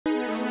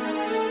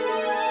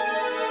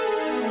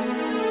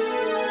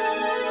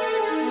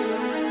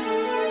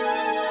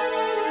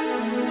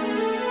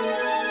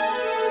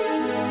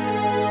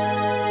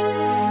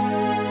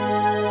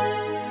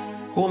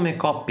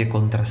coppie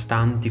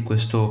contrastanti,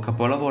 questo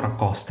capolavoro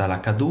accosta la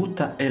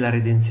caduta e la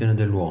redenzione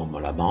dell'uomo,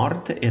 la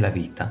morte e la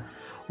vita,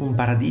 un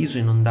paradiso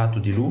inondato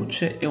di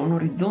luce e un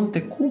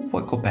orizzonte cupo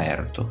e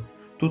coperto,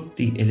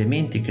 tutti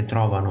elementi che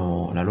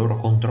trovano la loro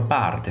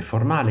controparte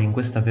formale in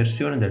questa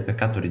versione del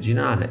peccato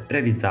originale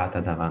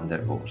realizzata da Van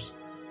der Goes.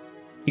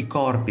 I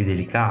corpi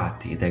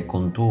delicati dai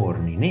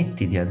contorni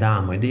netti di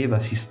Adamo ed Eva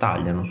si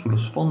stagliano sullo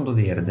sfondo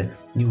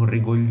verde di un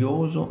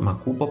rigoglioso ma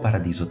cupo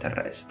paradiso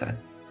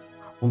terrestre.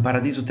 Un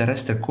paradiso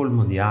terrestre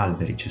colmo di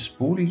alberi,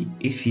 cespugli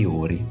e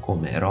fiori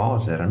come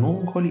rose,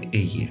 ranuncoli e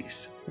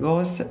iris.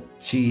 Goes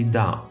ci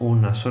dà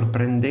una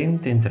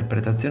sorprendente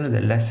interpretazione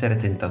dell'essere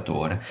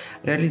tentatore,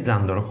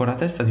 realizzandolo con la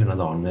testa di una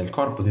donna, il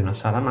corpo di una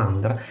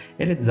salamandra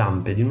e le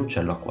zampe di un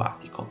uccello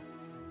acquatico.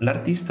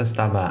 L'artista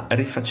stava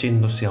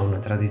rifacendosi a una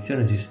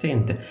tradizione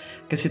esistente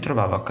che si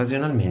trovava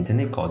occasionalmente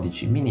nei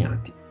codici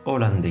miniati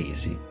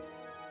olandesi.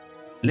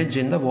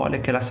 Leggenda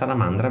vuole che la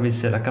salamandra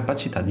avesse la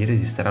capacità di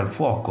resistere al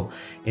fuoco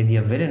e di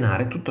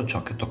avvelenare tutto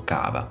ciò che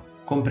toccava,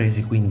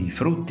 compresi quindi i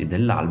frutti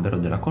dell'albero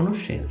della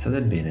conoscenza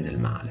del bene e del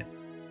male.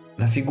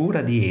 La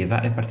figura di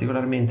Eva è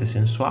particolarmente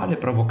sensuale e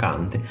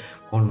provocante,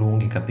 con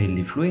lunghi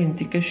capelli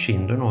fluenti che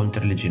scendono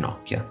oltre le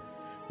ginocchia.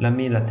 La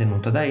mela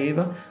tenuta da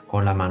Eva,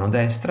 con la mano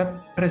destra,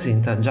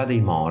 presenta già dei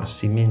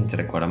morsi,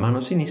 mentre con la mano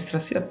sinistra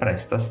si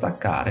appresta a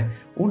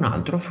staccare un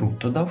altro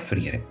frutto da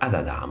offrire ad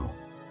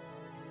Adamo.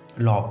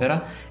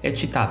 L'opera è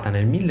citata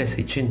nel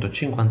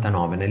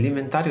 1659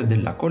 nell'inventario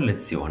della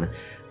collezione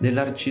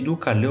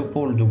dell'arciduca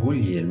Leopoldo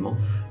Guglielmo,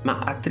 ma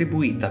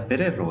attribuita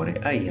per errore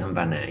a Ian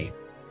Van Eyck.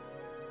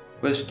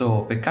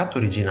 Questo peccato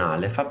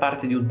originale fa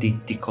parte di un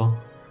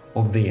dittico,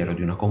 ovvero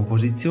di una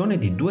composizione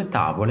di due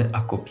tavole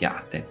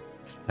accoppiate.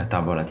 La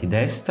tavola di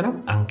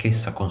destra,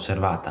 anch'essa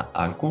conservata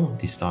al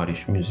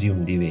Kunsthistorisches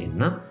Museum di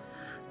Vienna,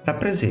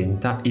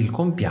 rappresenta il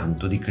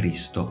compianto di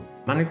Cristo,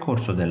 ma nel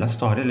corso della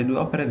storia le due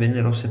opere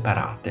vennero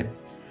separate.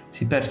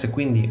 Si perse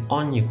quindi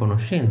ogni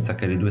conoscenza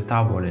che le due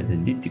tavole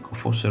del dittico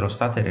fossero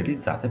state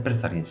realizzate per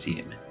stare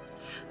insieme.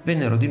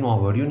 Vennero di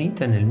nuovo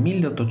riunite nel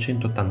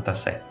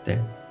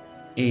 1887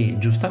 e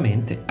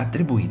giustamente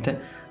attribuite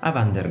a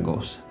Van der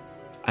Goes.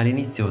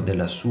 All'inizio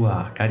della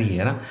sua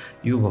carriera,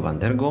 Hugo van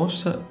der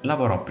Goes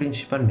lavorò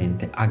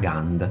principalmente a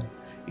Gand.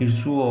 Il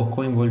suo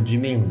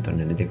coinvolgimento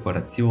nelle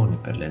decorazioni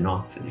per le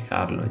nozze di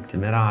Carlo il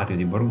Temerario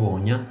di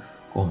Borgogna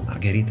con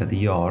Margherita di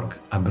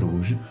York a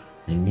Bruges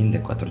nel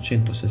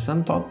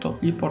 1468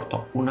 gli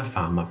portò una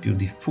fama più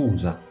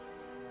diffusa,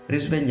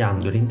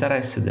 risvegliando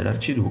l'interesse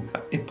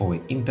dell'arciduca e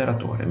poi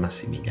imperatore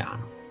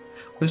Massimiliano.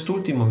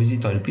 Quest'ultimo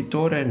visitò il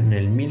pittore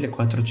nel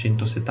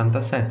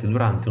 1477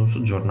 durante un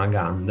soggiorno a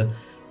Gand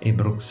e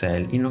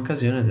Bruxelles in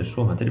occasione del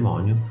suo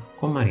matrimonio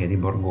con Maria di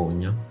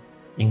Borgogna.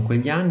 In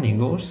quegli anni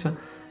Goes,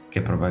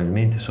 che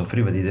probabilmente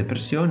soffriva di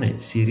depressione,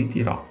 si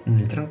ritirò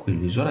nel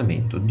tranquillo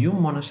isolamento di un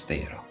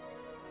monastero.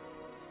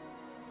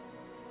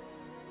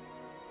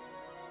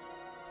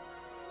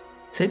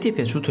 Se ti è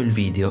piaciuto il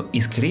video,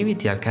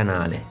 iscriviti al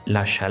canale,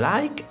 lascia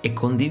like e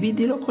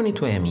condividilo con i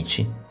tuoi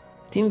amici.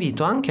 Ti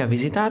invito anche a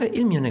visitare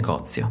il mio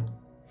negozio.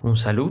 Un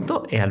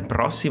saluto e al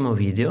prossimo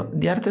video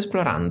di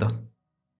Artesplorando.